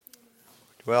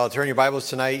Well, turn your Bibles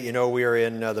tonight. You know, we are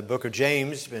in the book of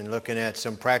James, been looking at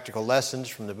some practical lessons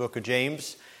from the book of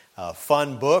James. A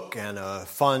fun book and a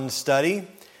fun study.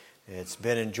 It's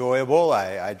been enjoyable.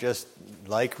 I just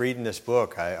like reading this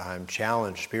book. I'm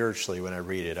challenged spiritually when I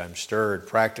read it. I'm stirred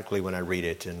practically when I read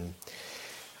it. And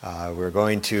we're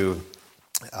going to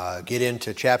get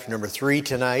into chapter number 3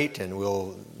 tonight, and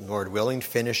we'll, Lord willing,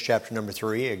 finish chapter number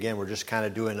 3. Again, we're just kind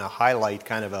of doing a highlight,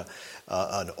 kind of an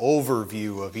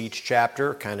overview of each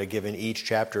chapter, kind of giving each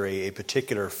chapter a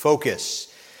particular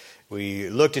focus. We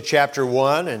looked at chapter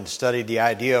 1 and studied the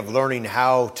idea of learning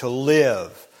how to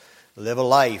live a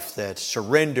life that's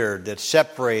surrendered, that's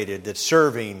separated, that's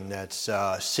serving, that's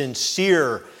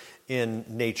sincere in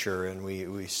nature. And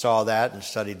we saw that and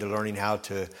studied the learning how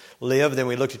to live. Then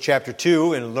we looked at chapter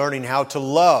 2 and learning how to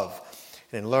love.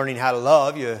 And learning how to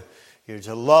love, you're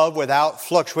to love without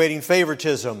fluctuating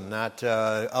favoritism, not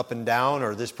up and down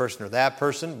or this person or that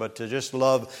person, but to just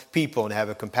love people and have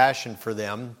a compassion for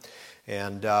them.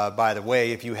 And by the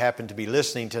way, if you happen to be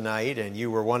listening tonight and you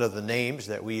were one of the names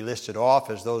that we listed off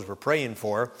as those we're praying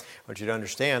for, I want you to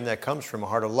understand that comes from a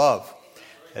heart of love.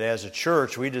 That as a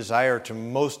church, we desire to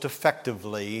most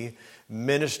effectively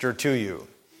minister to you.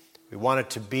 We want it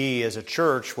to be, as a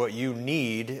church, what you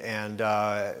need, and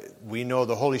we know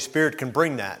the Holy Spirit can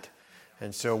bring that.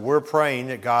 And so we're praying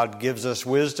that God gives us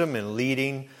wisdom and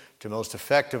leading to most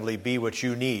effectively be what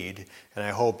you need. And I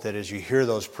hope that as you hear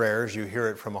those prayers, you hear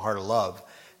it from a heart of love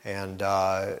and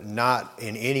not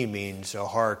in any means a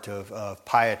heart of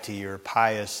piety or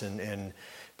pious and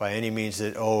by any means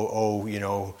that,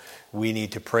 we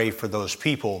need to pray for those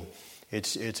people.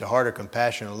 It's a heart of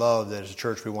compassion and love that as a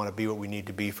church we want to be what we need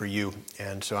to be for you.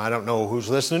 And so I don't know who's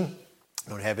listening. I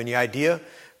don't have any idea.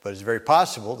 But it's very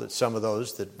possible that some of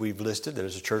those that we've listed, that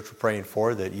as a church we're praying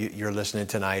for, that you're listening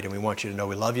tonight, and we want you to know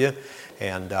we love you,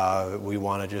 and we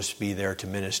want to just be there to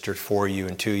minister for you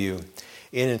and to you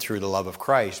in and through the love of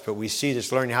Christ. But we see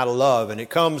this learning how to love, and it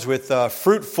comes with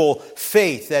fruitful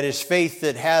faith. That is faith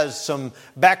that has some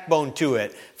backbone to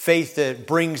it, faith that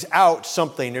brings out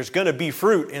something. There's going to be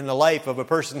fruit in the life of a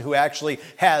person who actually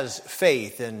has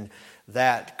faith, and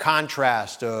that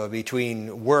contrast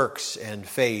between works and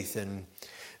faith. And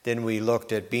then we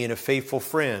looked at being a faithful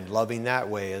friend, loving that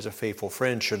way as a faithful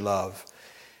friend should love.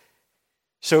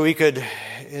 So we could,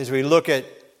 as we look at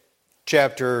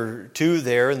chapter 2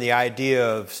 there, and the idea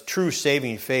of true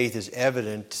saving faith is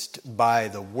evidenced by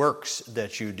the works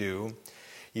that you do,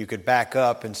 you could back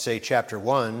up and say chapter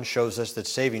 1 shows us that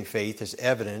saving faith is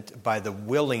evident by the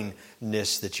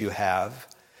willingness that you have.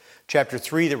 Chapter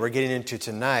 3 that we're getting into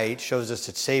tonight shows us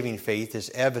that saving faith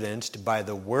is evidenced by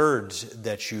the words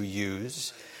that you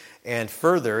use. And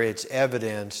further, it's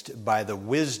evidenced by the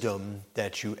wisdom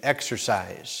that you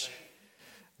exercise.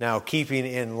 Now, keeping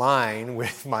in line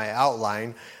with my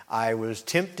outline, I was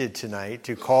tempted tonight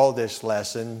to call this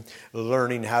lesson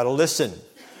Learning How to Listen.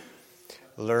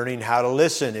 Learning how to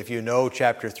listen. If you know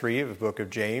chapter 3 of the book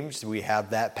of James, we have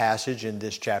that passage in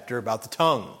this chapter about the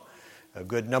tongue. A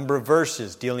good number of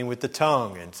verses dealing with the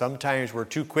tongue. And sometimes we're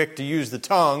too quick to use the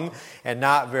tongue and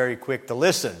not very quick to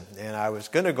listen. And I was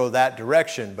going to go that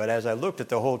direction, but as I looked at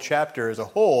the whole chapter as a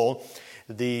whole,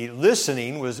 the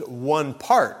listening was one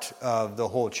part of the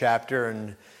whole chapter.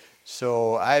 And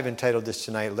so I've entitled this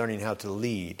tonight, Learning How to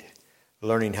Lead.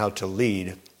 Learning How to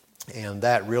Lead. And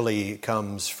that really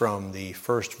comes from the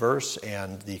first verse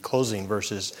and the closing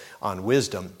verses on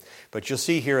wisdom. But you'll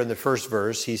see here in the first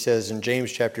verse, he says in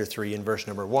James chapter 3 in verse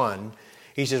number 1,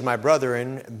 he says, "My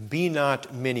brethren, be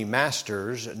not many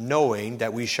masters, knowing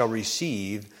that we shall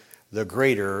receive the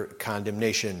greater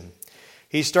condemnation."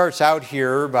 He starts out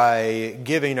here by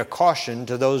giving a caution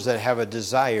to those that have a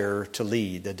desire to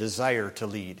lead, the desire to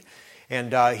lead.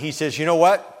 And he says, you know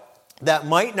what? That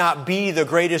might not be the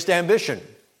greatest ambition.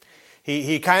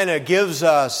 He kind of gives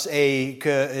us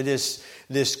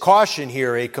this caution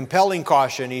here, a compelling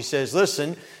caution. He says,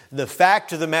 listen, the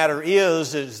fact of the matter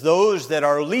is those that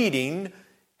are leading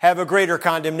have a greater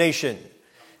condemnation.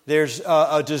 There's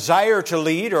a desire to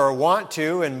lead or a want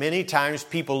to, and many times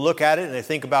people look at it and they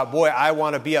think about, boy, I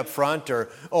want to be up front, or,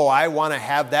 oh, I want to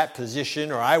have that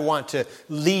position, or I want to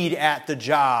lead at the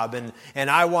job, and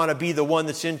I want to be the one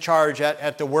that's in charge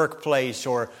at the workplace,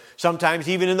 or sometimes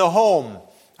even in the home.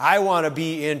 I want to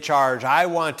be in charge. I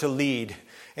want to lead.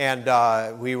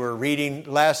 And we were reading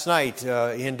last night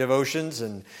in devotions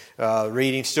and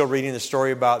still reading the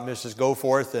story about Mrs.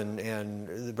 Goforth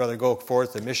and Brother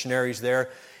Goforth, the missionaries there.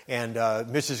 And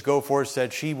Mrs. Goforth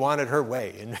said she wanted her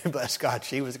way, and bless God,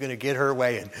 she was going to get her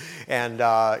way. And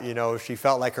she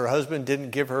felt like her husband didn't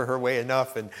give her way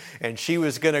enough, and she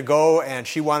was going to go, and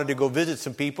she wanted to go visit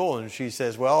some people. And she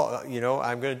says, well,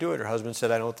 I'm going to do it. Her husband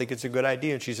said, I don't think it's a good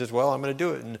idea. And she says, well, I'm going to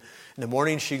do it. And in the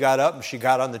morning, she got up, and she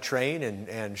got on the train,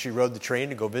 and she rode the train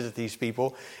to go visit these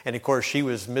people. And, of course, she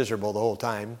was miserable the whole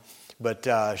time.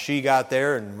 But she got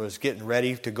there and was getting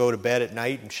ready to go to bed at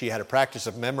night, and she had a practice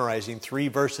of memorizing 3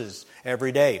 verses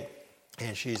every day.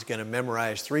 And she's going to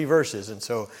memorize 3 verses. And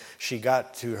so she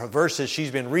got to her verses she's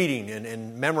been reading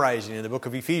and memorizing in the book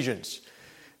of Ephesians.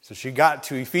 So she got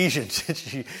to Ephesians.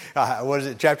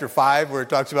 Chapter 5, where it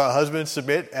talks about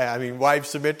wives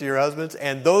submit to your husbands.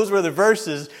 And those were the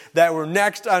verses that were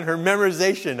next on her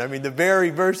memorization. The very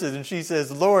verses. And she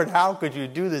says, Lord, how could you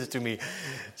do this to me?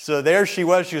 So there she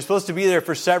was. She was supposed to be there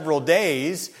for several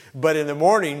days, but in the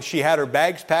morning she had her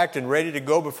bags packed and ready to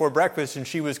go before breakfast, and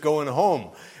she was going home.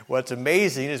 What's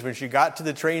amazing is when she got to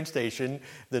the train station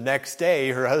the next day,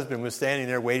 her husband was standing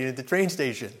there waiting at the train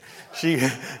station.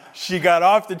 She got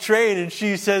off the train and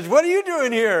she says, what are you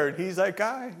doing here? And he's like,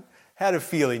 I had a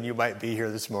feeling you might be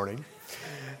here this morning.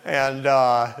 And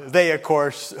they, of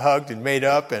course, hugged and made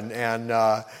up,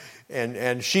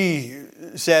 and she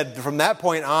said from that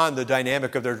point on, the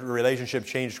dynamic of their relationship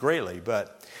changed greatly.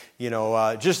 But,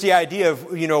 just the idea of,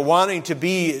 wanting to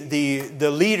be the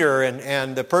leader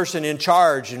and the person in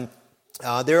charge. And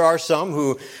there are some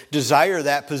who desire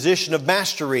that position of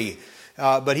mastery.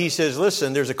 But he says,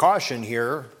 listen, there's a caution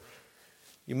here.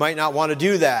 You might not want to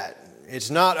do that. It's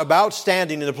not about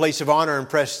standing in the place of honor and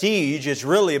prestige. It's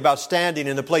really about standing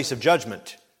in the place of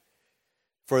judgment.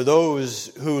 For those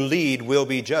who lead will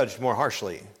be judged more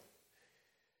harshly.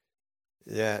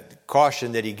 That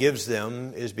caution that he gives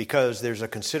them is because there's a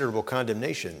considerable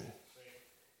condemnation.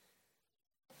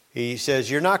 He says,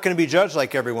 you're not going to be judged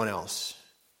like everyone else.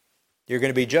 You're going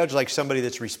to be judged like somebody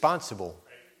that's responsible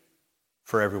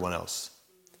for everyone else.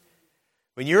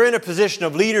 When you're in a position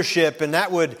of leadership, and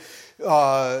that would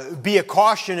be a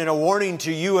caution and a warning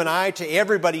to you and I, to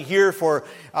everybody here,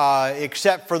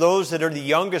 except for those that are the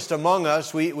youngest among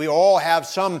us. We all have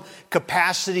some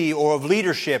capacity or of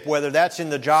leadership, whether that's in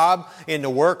the job, in the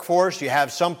workforce. You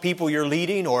have some people you're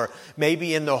leading, or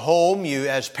maybe in the home. You,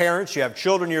 as parents, you have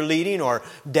children you're leading, or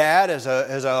dad as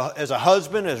a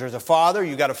husband, as a father.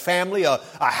 You got a family, a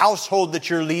household that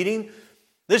you're leading.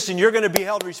 Listen, you're going to be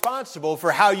held responsible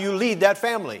for how you lead that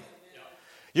family.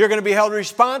 You're going to be held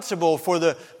responsible for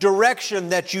the direction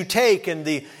that you take and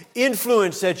the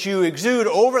influence that you exude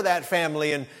over that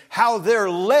family and how they're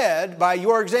led by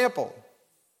your example.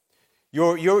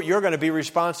 You're going to be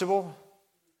responsible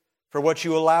for what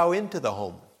you allow into the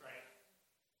home.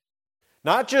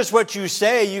 Not just what you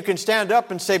say. You can stand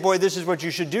up and say, boy, this is what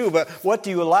you should do, but what do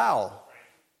you allow?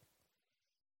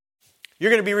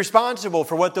 You're going to be responsible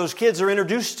for what those kids are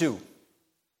introduced to,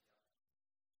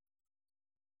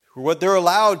 for what they're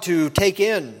allowed to take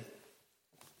in.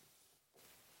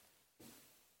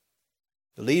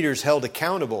 The leader's held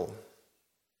accountable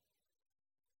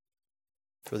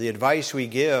for the advice we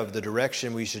give, the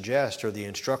direction we suggest, or the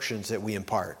instructions that we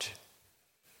impart.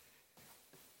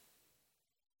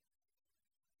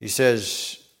 He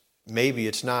says, maybe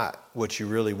it's not what you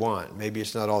really want. Maybe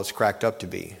it's not all it's cracked up to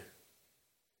be.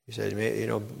 He said,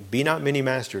 be not many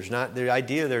masters. Not the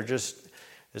idea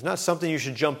it's not something you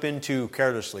should jump into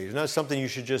carelessly. It's not something you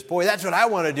should just, boy, that's what I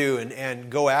want to do, and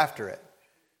go after it.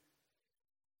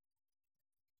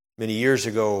 Many years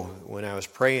ago, when I was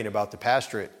praying about the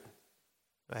pastorate,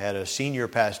 I had a senior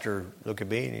pastor look at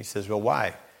me and he says, well,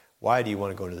 why? Why do you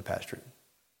want to go to the pastorate?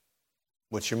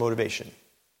 What's your motivation?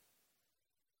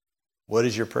 What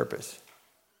is your purpose?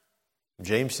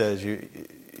 James says you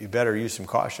better use some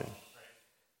caution.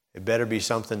 It better be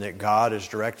something that God is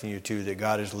directing you to, that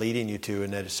God is leading you to,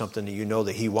 and that it's something that you know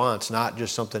that He wants, not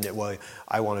just something that, well,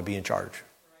 I want to be in charge.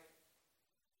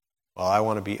 Well, I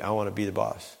want to be the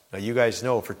boss. Now, you guys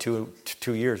know for two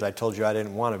years I told you I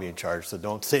didn't want to be in charge, so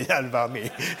don't say that about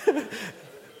me.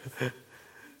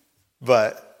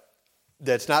 But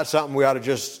that's not something we ought to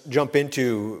just jump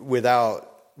into without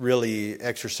really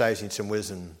exercising some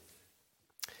wisdom.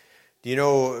 Do you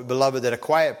know, beloved, that a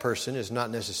quiet person is not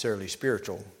necessarily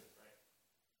spiritual,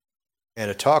 and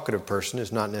a talkative person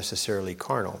is not necessarily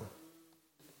carnal?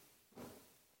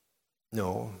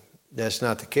 No, that's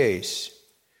not the case.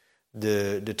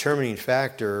 The determining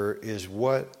factor is,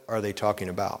 what are they talking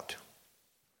about?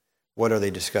 What are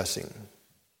they discussing?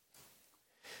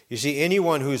 You see,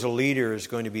 anyone who's a leader is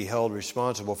going to be held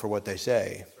responsible for what they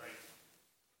say.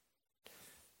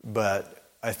 But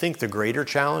I think the greater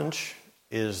challenge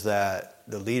is that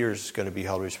the leader is going to be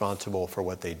held responsible for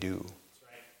what they do.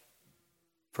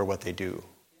 For what they do.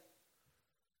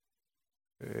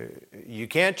 You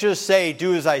can't just say,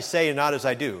 do as I say and not as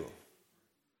I do.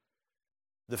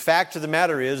 The fact of the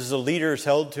matter is the leader is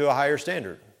held to a higher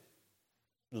standard.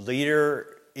 The leader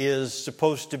is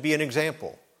supposed to be an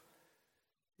example.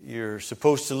 You're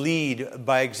supposed to lead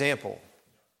by example.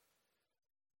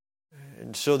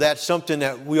 And so that's something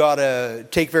that we ought to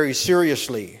take very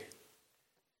seriously.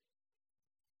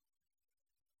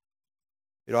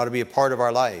 It ought to be a part of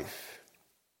our life.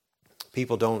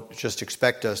 People don't just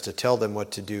expect us to tell them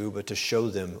what to do, but to show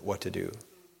them what to do.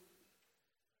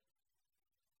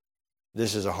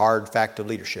 This is a hard fact of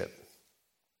leadership.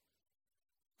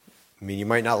 I mean, you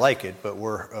might not like it, but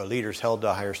we're leaders held to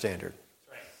a higher standard.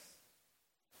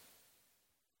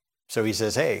 So he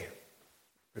says, hey,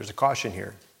 there's a caution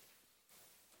here.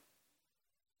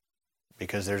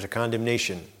 Because there's a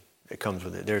condemnation that comes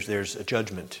with it. There's a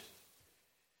judgment.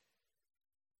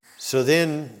 So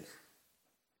then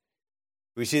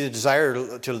we see the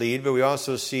desire to lead, but we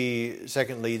also see,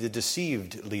 secondly, the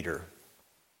deceived leader.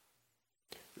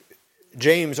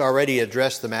 James already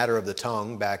addressed the matter of the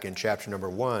tongue back in chapter number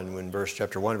 1, when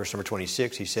chapter 1, verse number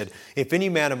 26, he said, if any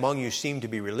man among you seem to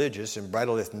be religious, and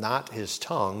bridleth not his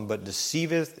tongue, but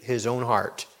deceiveth his own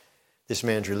heart, this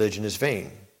man's religion is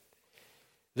vain.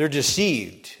 They're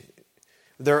deceived.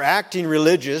 They're acting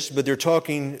religious, but they're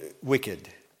talking wicked.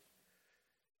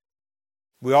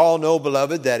 We all know,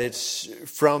 beloved, that it's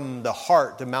from the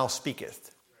heart the mouth speaketh.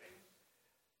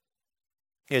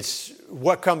 It's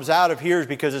what comes out of here is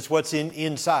because it's what's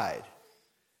inside.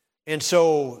 And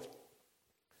so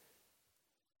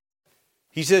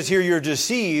he says here you're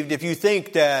deceived if you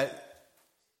think that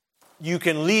you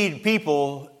can lead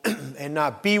people and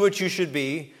not be what you should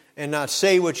be and not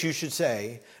say what you should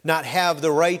say, not have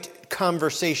the right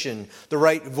conversation, the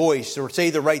right voice, or say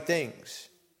the right things.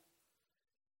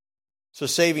 So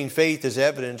saving faith is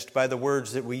evidenced by the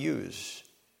words that we use.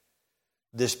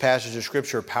 This passage of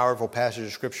Scripture, a powerful passage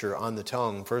of Scripture on the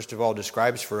tongue, first of all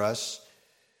describes for us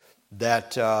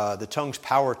that the tongue's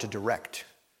power to direct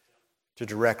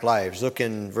lives. Look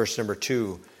in verse number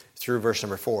 2 through verse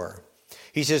number 4.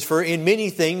 He says, for in many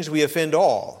things we offend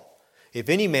all. If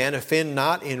any man offend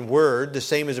not in word, the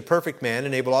same is a perfect man,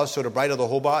 and able also to bridle the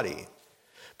whole body.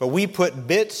 But we put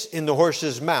bits in the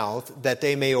horse's mouth, that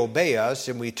they may obey us,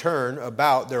 and we turn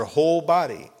about their whole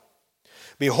body.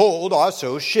 Behold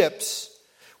also ships,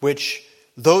 which,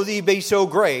 though they be so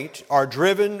great, are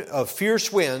driven of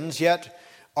fierce winds, yet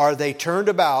are they turned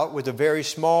about with a very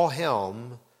small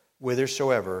helm,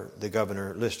 whithersoever the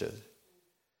governor listeth.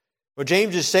 Well,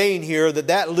 James is saying here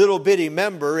that little bitty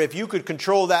member, if you could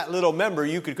control that little member,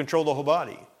 you could control the whole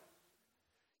body.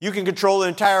 You can control an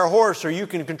entire horse, or you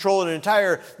can control an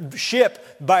entire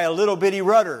ship by a little bitty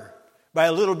rudder, by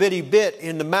a little bitty bit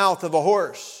in the mouth of a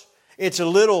horse. It's a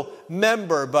little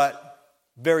member, but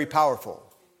very powerful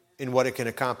in what it can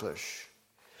accomplish.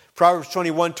 Proverbs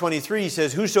 21:23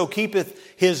 says, whoso keepeth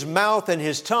his mouth and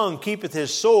his tongue keepeth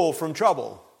his soul from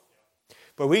trouble.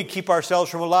 But we'd keep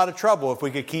ourselves from a lot of trouble if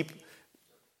we could keep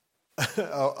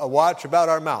a watch about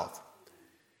our mouth.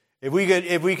 If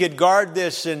we could guard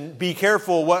this and be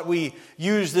careful what we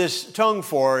use this tongue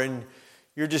for. And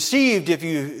you're deceived if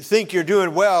you think you're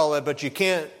doing well, but you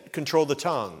can't control the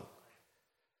tongue.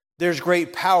 There's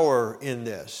great power in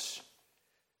this.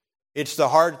 It's the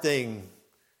hard thing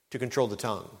to control the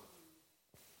tongue.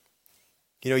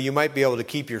 You know, you might be able to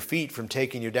keep your feet from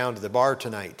taking you down to the bar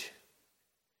tonight.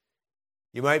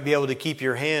 You might be able to keep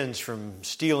your hands from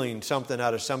stealing something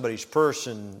out of somebody's purse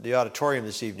in the auditorium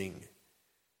this evening.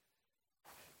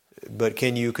 But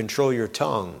can you control your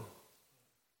tongue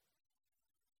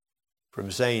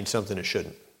from saying something it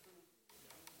shouldn't?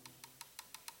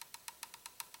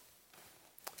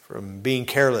 From being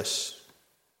careless,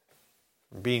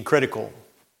 from being critical,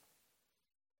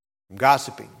 from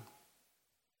gossiping,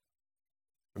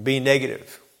 from being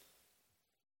negative,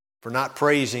 for not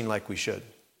praising like we should.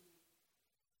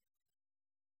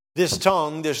 This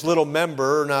tongue, this little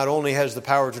member, not only has the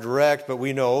power to direct, but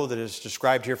we know that it's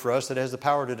described here for us that it has the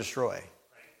power to destroy.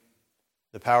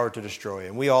 The power to destroy.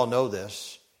 And we all know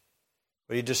this.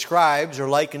 But he describes or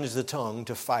likens the tongue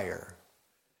to fire.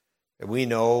 And we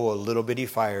know a little bitty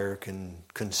fire can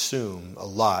consume a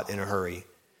lot in a hurry.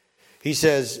 He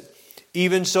says,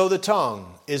 even so the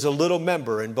tongue is a little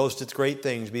member and boasteth great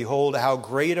things. Behold, how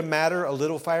great a matter a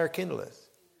little fire kindleth.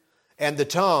 And the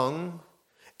tongue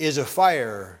is a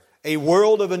fire, a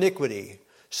world of iniquity.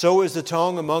 So is the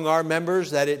tongue among our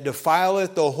members, that it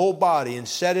defileth the whole body, and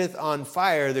setteth on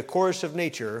fire the course of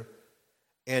nature,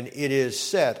 and it is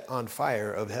set on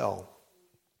fire of hell.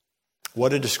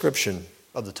 What a description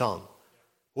of the tongue.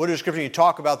 What a description. You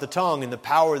talk about the tongue and the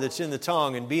power that's in the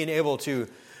tongue, and being able to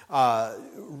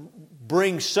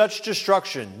bring such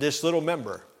destruction, this little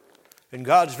member. And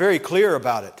God's very clear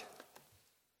about it.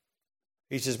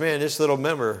 He says, man, this little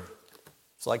member,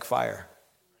 it's like fire.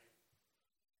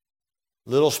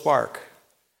 Little spark.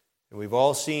 And we've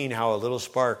all seen how a little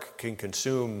spark can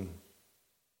consume,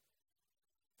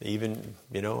 even,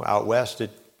 out west it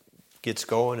gets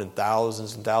going and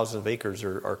thousands of acres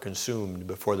are consumed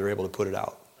before they're able to put it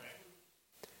out.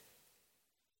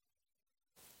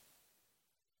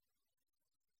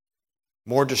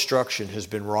 More destruction has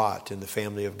been wrought in the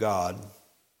family of God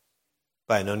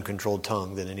by an uncontrolled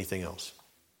tongue than anything else.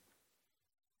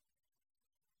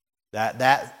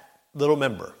 That little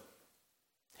member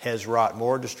has wrought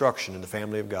more destruction in the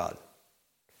family of God.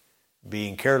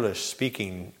 Being careless,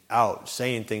 speaking out,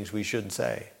 saying things we shouldn't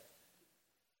say.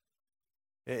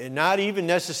 And not even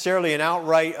necessarily an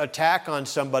outright attack on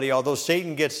somebody, although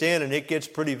Satan gets in and it gets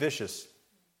pretty vicious.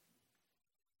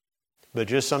 But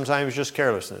sometimes just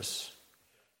carelessness.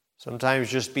 Sometimes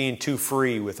just being too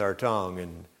free with our tongue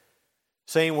and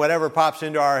saying whatever pops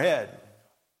into our head.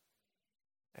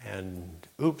 And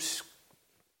oops.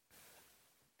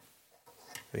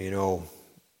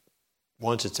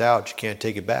 Once it's out, you can't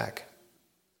take it back.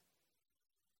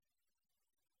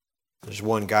 There's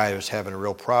one guy who was having a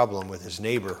real problem with his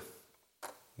neighbor.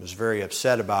 He was very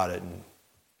upset about it, and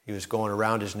he was going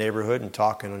around his neighborhood and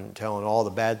talking and telling all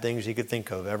the bad things he could think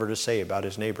of ever to say about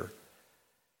his neighbor.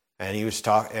 And he was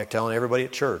telling everybody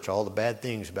at church all the bad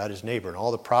things about his neighbor and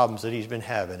all the problems that he's been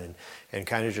having, and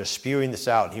kind of just spewing this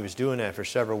out. And he was doing that for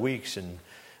several weeks, and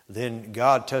then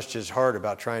God touched his heart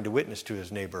about trying to witness to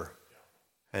his neighbor.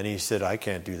 And he said, I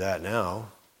can't do that now.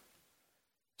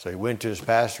 So he went to his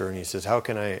pastor and he says, how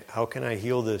can I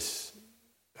heal this?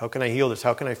 How can I heal this?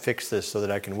 How can I fix this so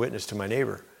that I can witness to my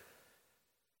neighbor?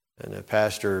 And the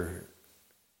pastor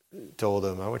told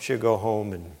him, I want you to go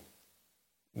home and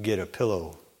get a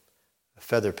pillow, a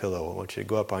feather pillow. I want you to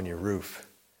go up on your roof.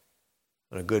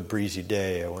 On a good breezy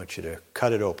day, I want you to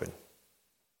cut it open.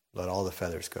 Let all the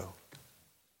feathers go.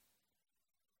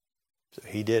 So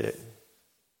he did it.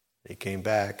 He came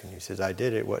back and he says, I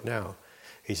did it. What now?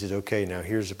 He says, okay, now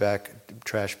here's the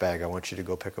trash bag. I want you to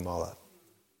go pick them all up.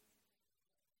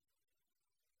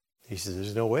 He says,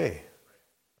 there's no way.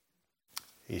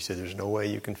 He said, there's no way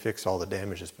you can fix all the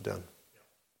damage that's been done.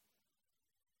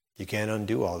 You can't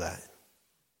undo all that.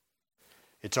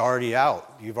 It's already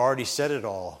out. You've already said it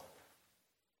all.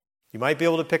 You might be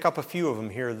able to pick up a few of them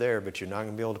here or there, but you're not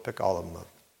going to be able to pick all of them up.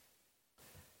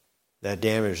 That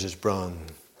damage is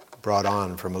brought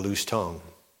on from a loose tongue.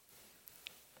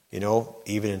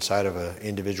 Even inside of an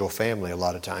individual family, a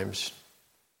lot of times.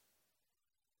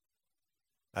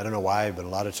 I don't know why, but a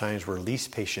lot of times we're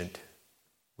least patient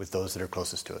with those that are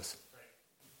closest to us.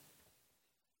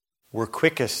 We're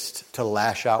quickest to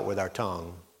lash out with our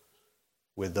tongue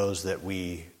with those that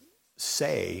we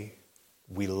say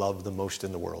we love the most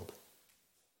in the world.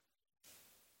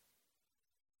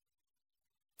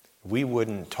 We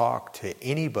wouldn't talk to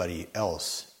anybody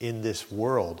else in this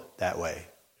world that way.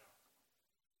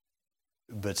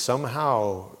 But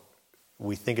somehow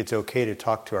we think it's okay to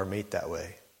talk to our mate that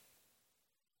way.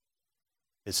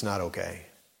 It's not okay.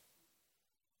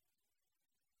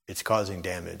 It's causing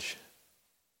damage.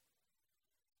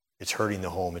 It's hurting the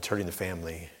home. It's hurting the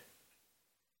family.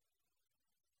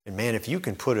 And man, if you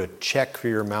can put a check for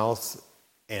your mouth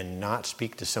and not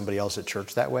speak to somebody else at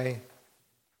church that way,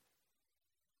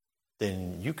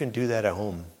 then you can do that at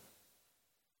home.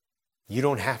 You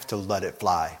don't have to let it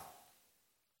fly.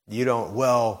 You don't,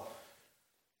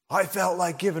 I felt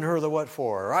like giving her the what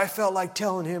for, or I felt like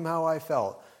telling him how I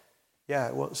felt.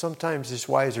 Yeah, sometimes it's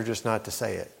wiser just not to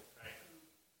say it.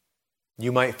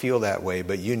 You might feel that way,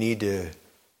 but you need to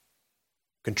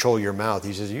control your mouth.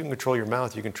 He says, you can control your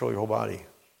mouth, you control your whole body.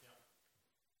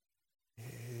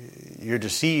 You're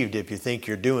deceived if you think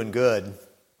you're doing good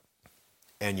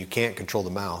and you can't control the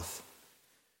mouth.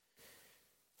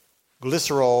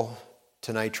 Glycerol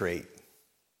to nitrate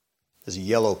is a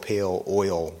yellow pale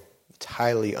oil. It's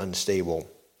highly unstable.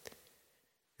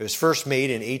 It was first made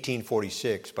in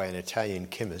 1846 by an Italian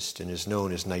chemist and is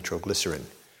known as nitroglycerin.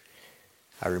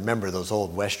 I remember those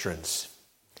old westerns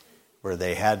where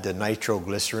they had the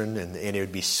nitroglycerin and it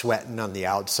would be sweating on the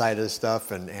outside of the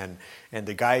stuff and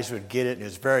the guys would get it and it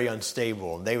was very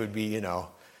unstable and they would be,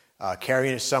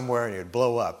 carrying it somewhere and it would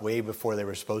blow up way before they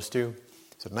were supposed to.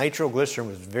 So nitroglycerin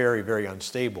was very, very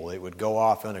unstable. It would go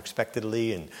off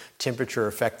unexpectedly, and temperature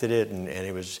affected it, and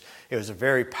it was a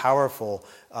very powerful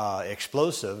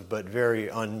explosive, but very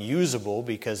unusable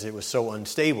because it was so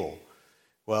unstable.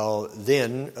 Well,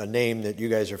 then a name that you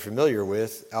guys are familiar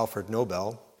with, Alfred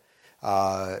Nobel,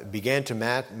 began to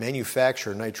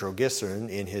manufacture nitroglycerin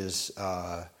in his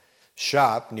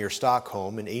shop near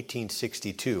Stockholm in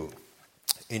 1862.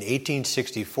 In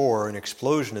 1864, an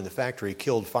explosion in the factory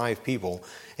killed 5 people,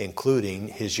 including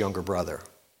his younger brother.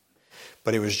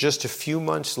 But it was just a few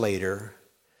months later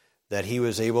that he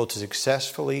was able to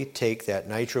successfully take that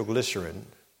nitroglycerin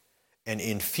and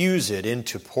infuse it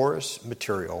into porous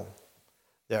material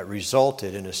that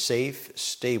resulted in a safe,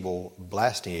 stable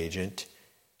blasting agent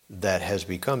that has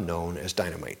become known as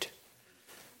dynamite.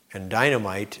 And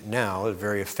dynamite now is a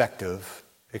very effective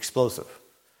explosive.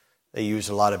 They use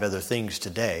a lot of other things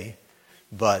today,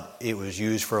 but it was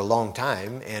used for a long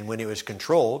time, and when it was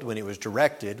controlled, when it was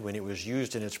directed, when it was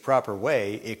used in its proper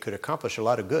way, it could accomplish a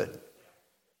lot of good.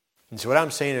 And so what I'm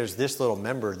saying is this little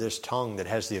member, this tongue that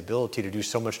has the ability to do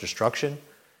so much destruction,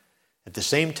 at the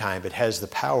same time, it has the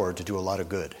power to do a lot of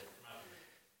good.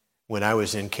 When I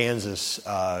was in Kansas,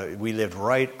 we lived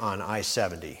right on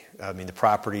I-70. I mean, the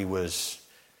property was,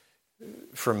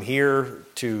 from here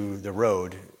to the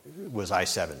road was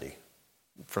I-70.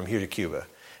 From here to Cuba.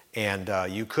 And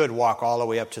you could walk all the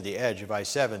way up to the edge of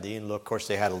I-70 and look. Of course,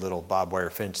 they had a little barbed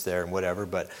wire fence there and whatever,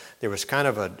 but there was kind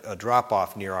of a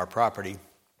drop-off near our property.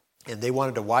 And they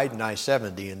wanted to widen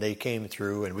I-70, and they came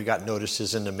through, and we got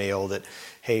notices in the mail that,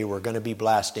 hey, we're going to be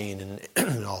blasting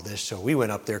and all this. So we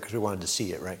went up there because we wanted to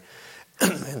see it, right?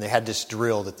 And they had this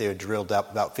drill that they had drilled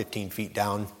up about 15 feet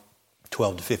down,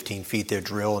 12 to 15 feet. They'd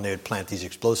drill, and they would plant these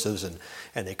explosives, and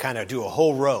they kind of do a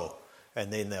whole row. And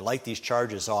then they light these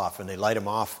charges off, and they light them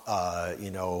off,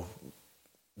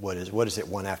 what is it,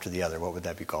 one after the other? What would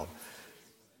that be called?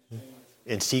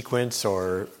 In sequence,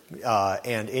 or,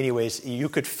 and anyways, you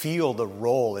could feel the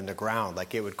roll in the ground,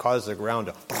 like it would cause the ground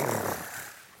to,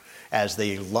 as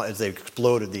they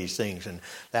exploded these things. And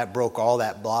that broke all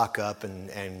that block up, and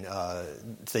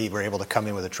they were able to come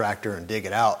in with a tractor and dig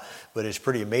it out. But it's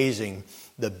pretty amazing,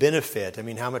 the benefit. I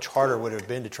mean, how much harder would it have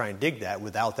been to try and dig that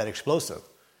without that explosive?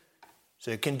 So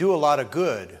it can do a lot of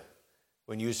good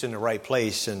when used in the right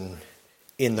place and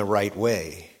in the right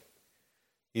way.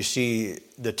 You see,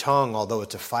 the tongue, although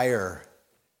it's a fire,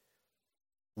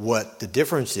 what the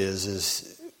difference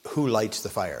is who lights the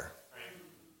fire.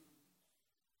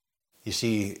 You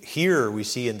see, here we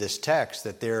see in this text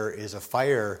that there is a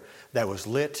fire that was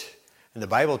lit, and the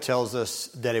Bible tells us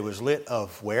that it was lit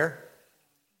of where?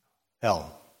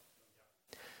 Hell.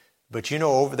 But you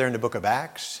know, over there in the book of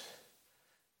Acts,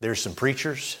 there's some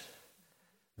preachers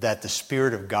that the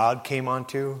Spirit of God came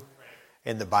onto,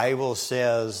 and the Bible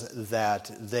says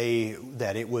that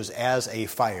it was as a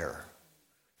fire.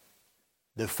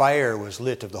 The fire was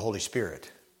lit of the Holy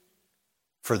Spirit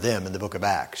for them in the book of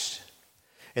Acts.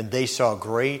 And they saw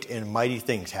great and mighty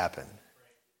things happen.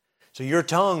 So your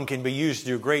tongue can be used to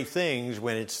do great things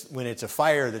when it's a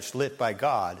fire that's lit by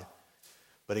God,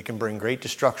 but it can bring great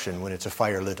destruction when it's a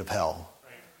fire lit of hell.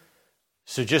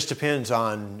 So it just depends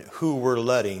on who we're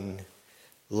letting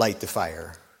light the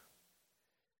fire.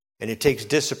 And it takes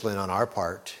discipline on our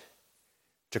part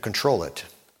to control it.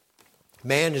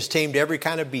 Man has tamed every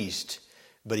kind of beast,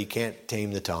 but he can't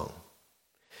tame the tongue.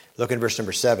 Look in verse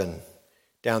number 7,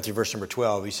 down through verse number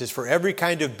 12. He says, "For every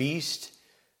kind of beast,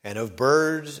 and of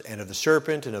birds, and of the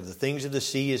serpent, and of the things of the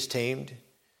sea is tamed,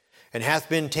 and hath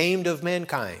been tamed of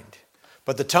mankind.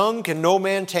 But the tongue can no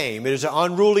man tame. It is an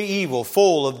unruly evil,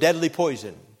 full of deadly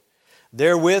poison.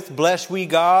 Therewith bless we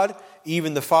God,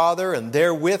 even the Father, and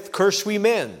therewith curse we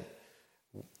men,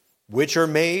 which are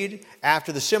made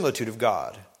after the similitude of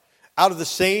God. Out of the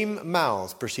same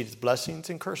mouth proceedeth blessings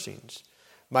and cursings.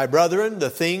 My brethren, the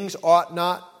things ought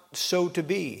not so to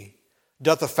be.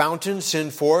 Doth a fountain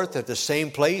send forth at the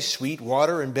same place sweet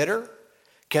water and bitter?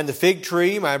 Can the fig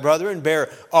tree, my brethren,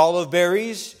 bear olive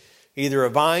berries, either a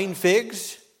vine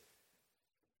figs?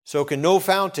 So can no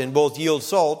fountain both yield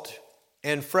salt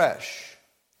and fresh."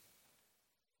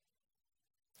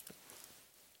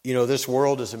 You know, this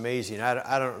world is amazing.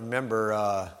 I don't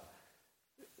remember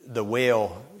the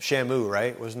whale, Shamu,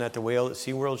 right? Wasn't that the whale at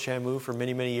SeaWorld, Shamu, for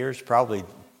many, many years? Probably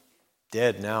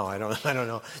dead now. I don't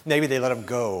know. Maybe they let him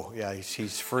go. Yeah,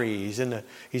 he's free. He's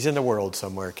in the world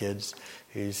somewhere, kids.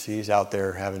 He's out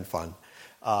there having fun.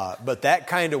 But that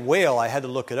kind of whale, I had to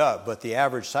look it up, but the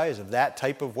average size of that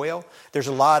type of whale, there's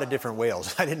a lot of different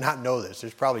whales. I did not know this.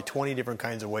 There's probably 20 different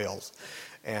kinds of whales.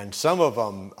 And some of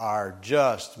them are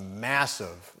just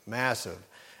massive, massive.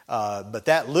 But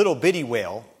that little bitty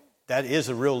whale That is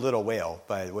a real little whale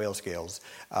by the whale scales.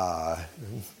 Yeah.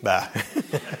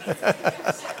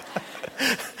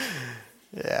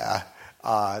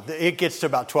 It gets to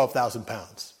about 12,000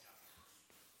 pounds.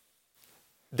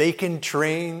 They can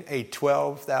train a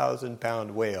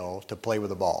 12,000-pound whale to play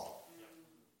with a ball,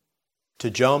 to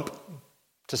jump,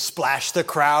 to splash the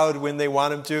crowd when they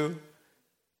want him to.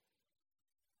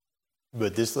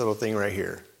 But this little thing right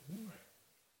here,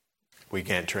 we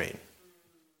can't train.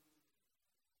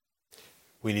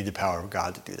 We need the power of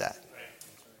God to do that.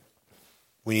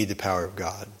 We need the power of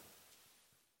God.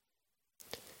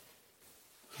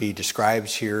 He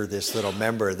describes here this little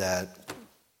member that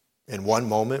in one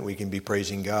moment we can be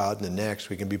praising God, and the next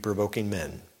we can be provoking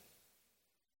men.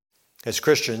 As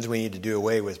Christians, we need to do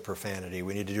away with profanity.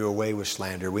 We need to do away with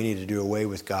slander. We need to do away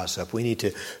with gossip. We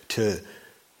need to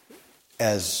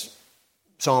as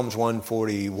Psalms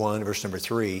 141, verse number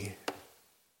 3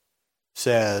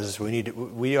 says,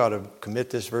 we ought to commit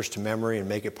this verse to memory and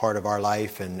make it part of our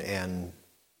life and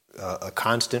a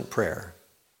constant prayer.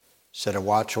 Set a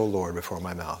watch, O Lord, before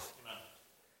my mouth. Amen.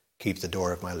 Keep the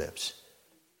door of my lips.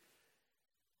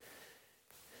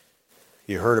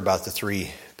 You heard about the 3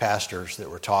 pastors that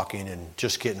were talking and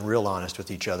just getting real honest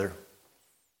with each other.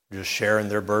 Just sharing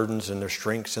their burdens and their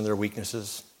strengths and their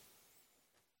weaknesses.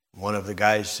 One of the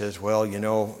guys says, well,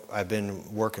 I've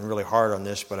been working really hard on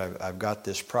this, but I've got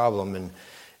this problem, and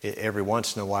every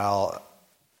once in a while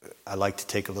I like to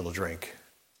take a little drink.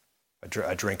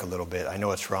 I drink a little bit. I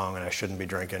know it's wrong and I shouldn't be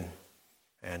drinking.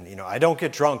 And, I don't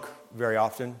get drunk very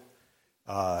often,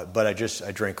 but I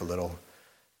drink a little.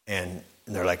 And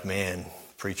they're like, man,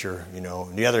 preacher,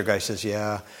 And the other guy says,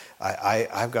 yeah,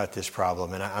 I've got this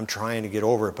problem, and I'm trying to get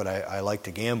over it, but I like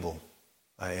to gamble.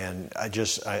 And I'm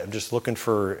just looking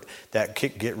for that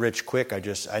get rich quick.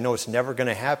 I know it's never going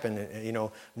to happen,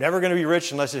 never going to be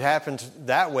rich unless it happens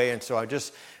that way. And so I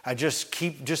just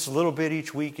keep just a little bit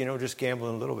each week, just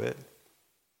gambling a little bit.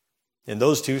 And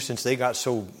those 2, since they got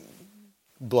so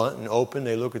blunt and open,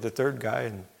 they look at the third guy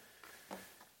and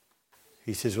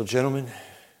he says, well, gentlemen,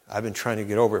 I've been trying to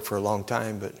get over it for a long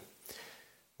time, but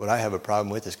what I have a problem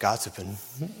with is gossiping.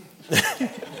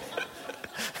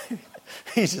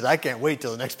 He says, I can't wait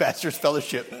till the next pastor's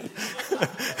fellowship.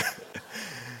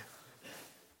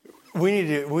 We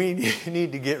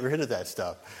need to get rid of that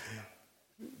stuff.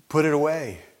 Put it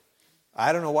away.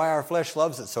 I don't know why our flesh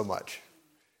loves it so much.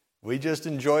 We just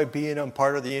enjoy being a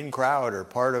part of the in crowd or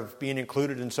part of being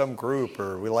included in some group,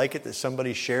 or we like it that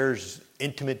somebody shares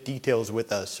intimate details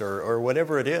with us or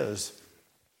whatever it is.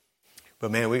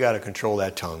 But man, we got to control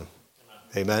that tongue.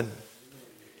 Amen?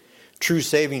 True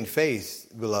saving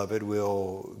faith, beloved,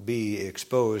 will be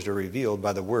exposed or revealed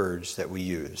by the words that we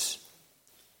use.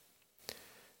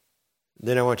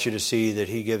 Then I want you to see that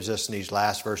he gives us in these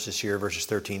last verses here, verses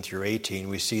 13 through 18,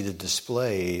 we see the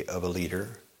display of a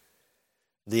leader.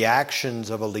 The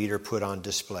actions of a leader put on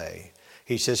display.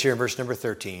 He says here in verse number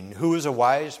 13, who is a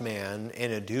wise man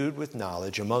and endued with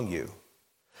knowledge among you?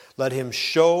 Let him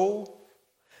show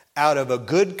out of a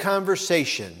good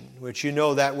conversation, which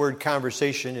that word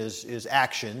conversation is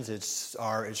actions. It's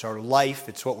our life.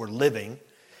 It's what we're living.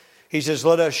 He says,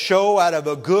 let us show out of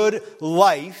a good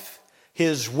life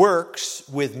his works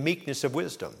with meekness of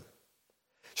wisdom.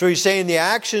 So he's saying the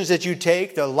actions that you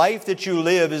take, the life that you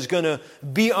live is going to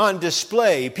be on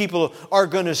display. People are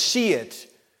going to see it.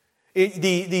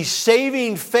 The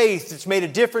saving faith that's made a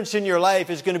difference in your life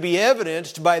is going to be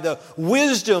evidenced by the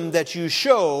wisdom that you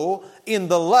show in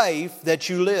the life that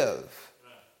you live.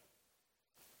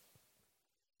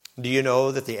 Do you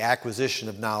know that the acquisition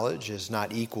of knowledge is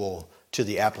not equal to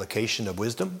the application of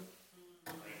wisdom?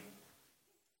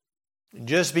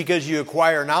 Just because you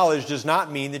acquire knowledge does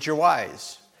not mean that you're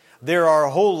wise. There are a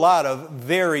whole lot of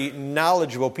very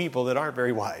knowledgeable people that aren't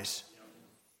very wise.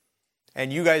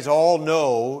 And you guys all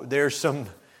know there's some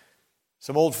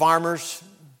old farmers.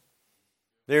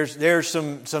 There's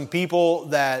some people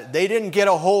that they didn't get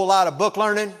a whole lot of book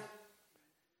learning,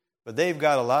 but they've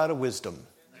got a lot of wisdom.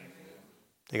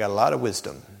 They got a lot of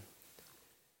wisdom.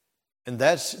 And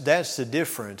that's the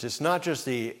difference. It's not just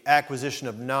the acquisition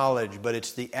of knowledge, but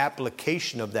it's the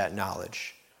application of that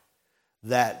knowledge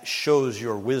that shows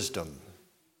your wisdom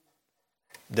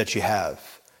that you have.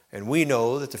 And we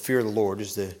know that the fear of the Lord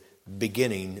is the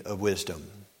beginning of wisdom.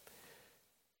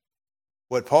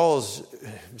 What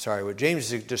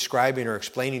James is describing or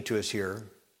explaining to us here,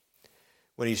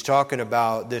 when he's talking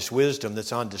about this wisdom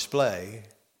that's on display,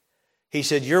 he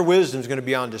said, your wisdom is going to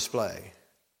be on display.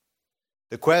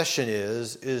 The question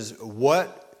is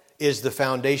what is the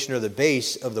foundation or the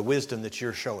base of the wisdom that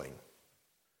you're showing?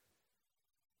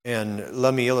 And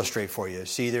let me illustrate for you.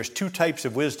 See, there's 2 types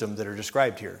of wisdom that are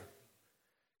described here.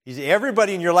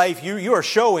 Everybody in your life, you are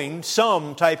showing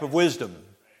some type of wisdom.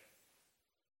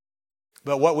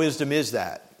 But what wisdom is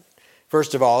that?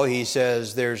 First of all, he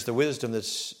says there's the wisdom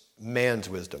that's man's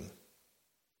wisdom.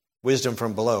 Wisdom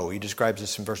from below. He describes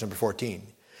this in verse number 14.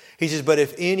 He says, but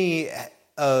if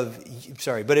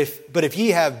ye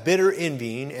have bitter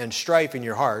envying and strife in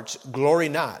your hearts, glory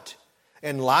not,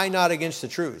 and lie not against the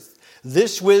truth.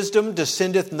 This wisdom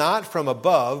descendeth not from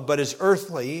above, but is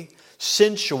earthly,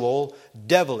 sensual,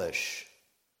 devilish.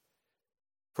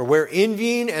 For where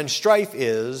envying and strife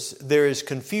is, there is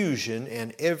confusion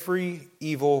and every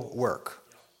evil work.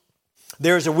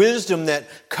 There is a wisdom that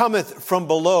cometh from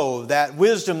below, that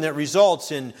wisdom that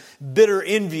results in bitter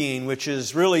envying, which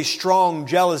is really strong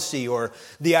jealousy, or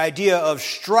the idea of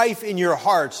strife in your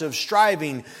hearts, of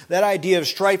striving. That idea of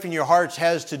strife in your hearts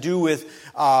has to do with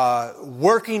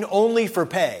working only for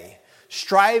pay,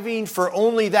 striving for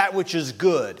only that which is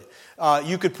good.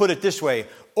 You could put it this way,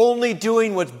 only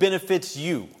doing what benefits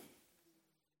you.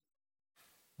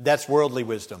 That's worldly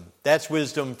wisdom. That's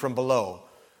wisdom from below.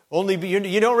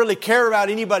 You don't really care about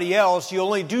anybody else. You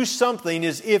only do something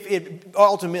as if it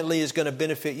ultimately is going to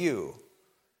benefit you.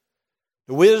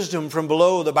 The wisdom from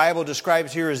below the Bible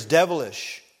describes here as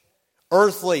devilish,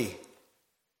 earthly.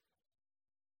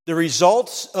 The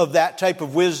results of that type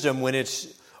of wisdom when it's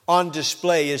on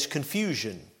display is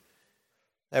confusion.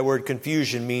 That word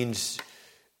confusion means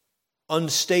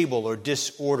unstable or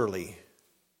disorderly.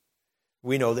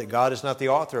 We know that God is not the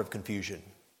author of confusion.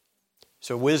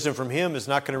 So wisdom from Him is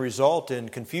not going to result in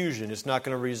confusion. It's not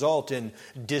going to result in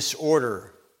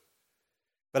disorder.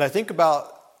 But I think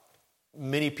about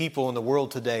many people in the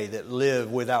world today that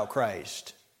live without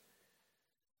Christ.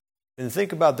 And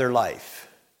think about their life.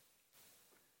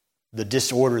 The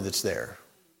disorder that's there.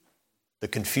 The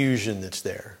confusion that's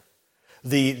there.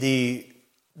 The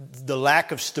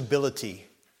lack of stability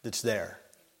that's there.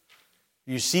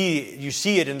 You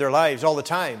see it in their lives all the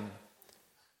time.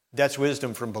 That's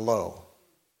wisdom from below.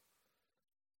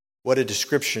 What a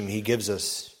description he gives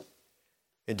us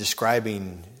in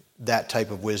describing that type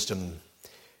of wisdom.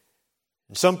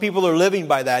 And some people are living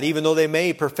by that, even though they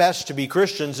may profess to be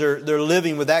Christians, they're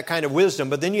living with that kind of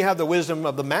wisdom. But then you have the wisdom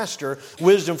of the Master,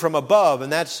 wisdom from above.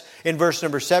 And that's in verse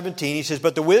number 17. He says,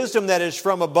 but the wisdom that is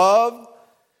from above,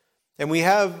 and we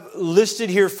have listed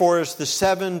here for us the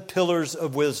 7 pillars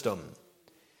of wisdom.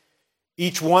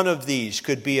 Each one of these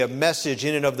could be a message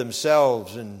in and of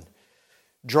themselves, and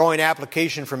drawing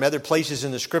application from other places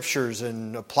in the Scriptures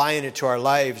and applying it to our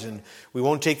lives. And we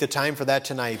won't take the time for that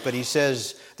tonight. But he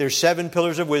says there's 7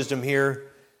 pillars of wisdom here.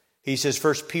 He says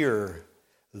first pure,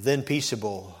 then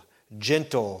peaceable,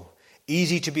 gentle,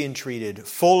 easy to be entreated,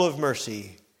 full of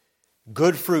mercy,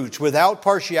 good fruits, without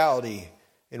partiality,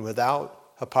 and without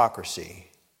hypocrisy.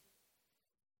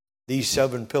 These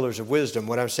 7 pillars of wisdom,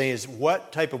 what I'm saying is,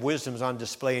 what type of wisdom is on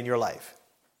display in your life?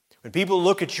 When people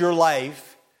look at your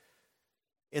life,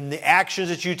 in the actions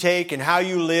that you take and how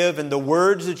you live and the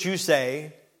words that you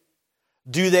say,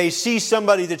 do they see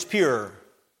somebody that's pure,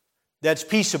 that's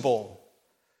peaceable?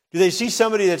 Do they see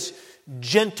somebody that's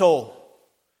gentle?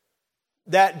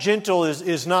 That gentle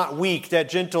is not weak. That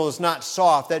gentle is not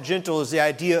soft. That gentle is the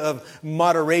idea of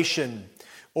moderation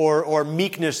or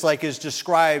meekness, like is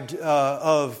described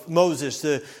of Moses,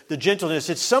 the gentleness.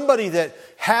 It's somebody that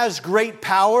has great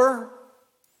power,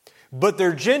 but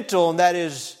they're gentle, and that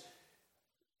is,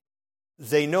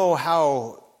 they know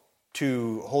how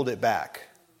to hold it back.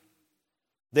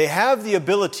 They have the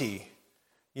ability,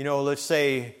 let's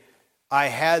say I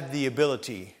had the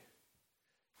ability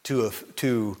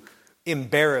to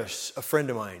embarrass a friend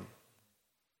of mine.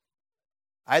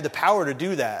 I had the power to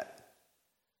do that.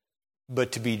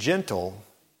 But to be gentle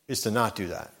is to not do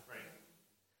that. Right.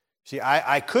 See,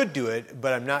 I could do it,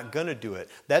 but I'm not going to do it.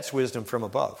 That's wisdom from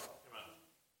above.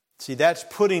 See, that's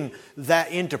putting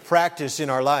that into practice in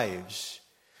our lives.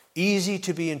 Easy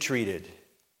to be entreated.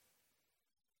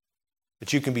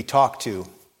 That you can be talked to.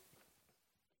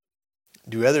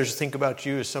 Do others think about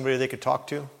you as somebody they could talk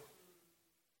to?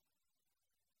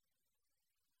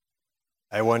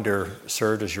 I wonder,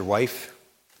 sir, does your wife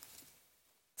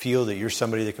feel that you're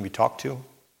somebody that can be talked to?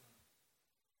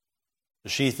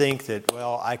 Does she think that,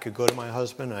 I could go to my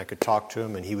husband and I could talk to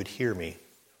him and he would hear me?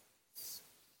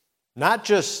 Not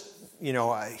just,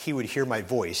 he would hear my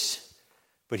voice,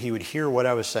 but he would hear what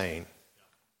I was saying.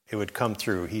 It would come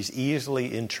through. He's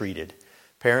easily entreated.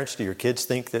 Parents, do your kids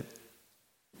think that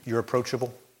you're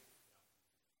approachable?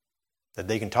 That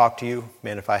they can talk to you?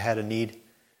 Man, if I had a need?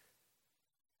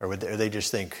 Or they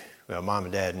just think, Mom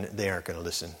and Dad, they aren't going to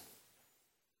listen.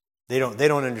 They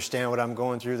don't understand what I'm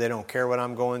going through. They don't care what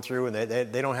I'm going through. And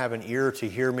they don't have an ear to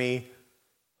hear me.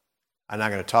 I'm not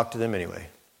going to talk to them anyway.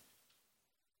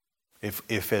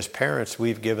 If as parents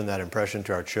we've given that impression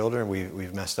to our children,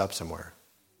 we've messed up somewhere.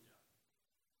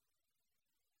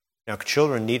 Now,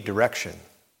 children need direction,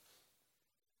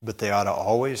 but they ought to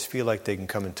always feel like they can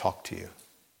come and talk to you.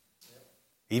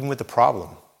 Even with the problem.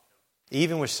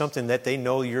 Even with something that they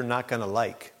know you're not going to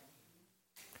like.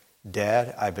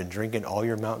 Dad, I've been drinking all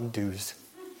your Mountain Dews.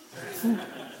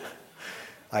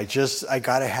 I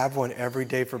got to have one every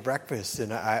day for breakfast.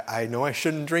 And I know I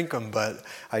shouldn't drink them, but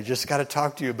I just got to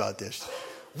talk to you about this.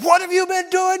 What have you been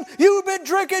doing? You've been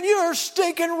drinking. You're a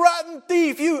stinking rotten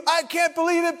thief. I can't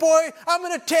believe it, boy. I'm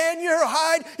going to tan your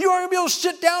hide. You aren't going to be able to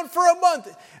sit down for a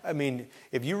month. I mean,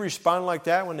 if you respond like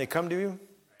that when they come to you,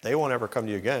 they won't ever come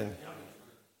to you again.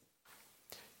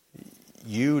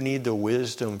 You need the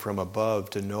wisdom from above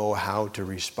to know how to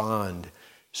respond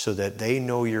so that they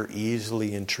know you're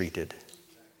easily entreated.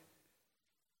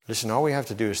 Listen, all we have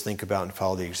to do is think about and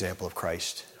follow the example of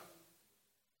Christ.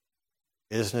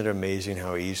 Isn't it amazing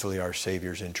how easily our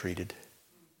Savior's entreated?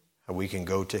 How we can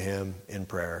go to him in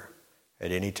prayer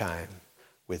at any time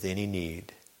with any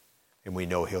need, and we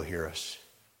know he'll hear us.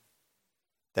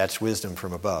 That's wisdom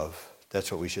from above. That's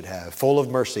what we should have. Full of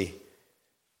mercy.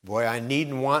 Boy, I need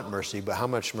and want mercy, but how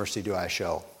much mercy do I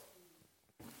show?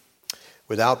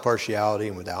 Without partiality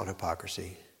and without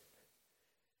hypocrisy.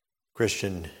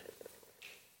 Christian,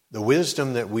 the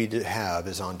wisdom that we have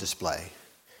is on display.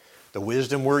 The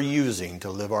wisdom we're using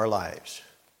to live our lives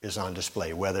is on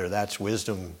display, whether that's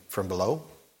wisdom from below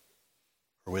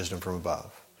or wisdom from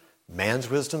above. Man's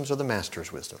wisdom or the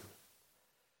master's wisdom.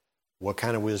 What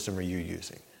kind of wisdom are you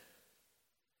using?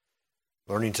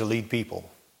 Learning to lead people.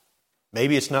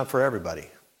 Maybe it's not for everybody.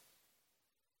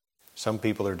 Some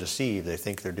people are deceived. They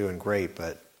think they're doing great,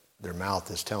 but their mouth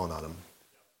is telling on them.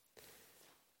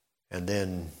 And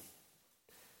then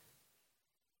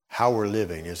how we're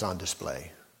living is on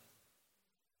display.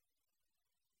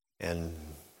 And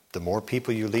the more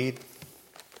people you lead,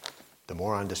 the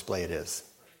more on display it is.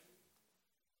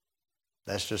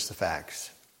 That's just the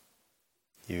facts.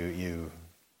 You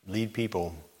lead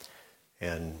people,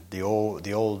 and the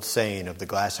old saying of the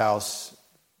glass house,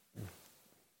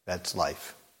 that's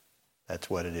life. That's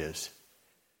what it is.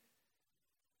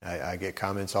 I get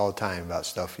comments all the time about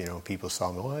stuff, people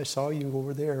saw me, oh, I saw you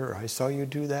over there, or I saw you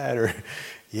do that, or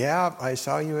yeah, I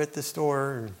saw you at the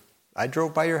store, I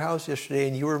drove by your house yesterday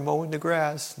and you were mowing the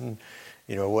grass, and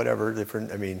whatever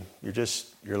different.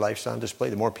 Your life's on display.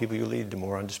 The more people you lead, the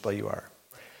more on display you are.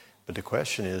 But the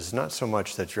question is not so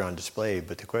much that you're on display,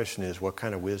 but the question is, what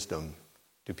kind of wisdom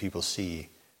do people see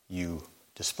you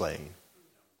displaying?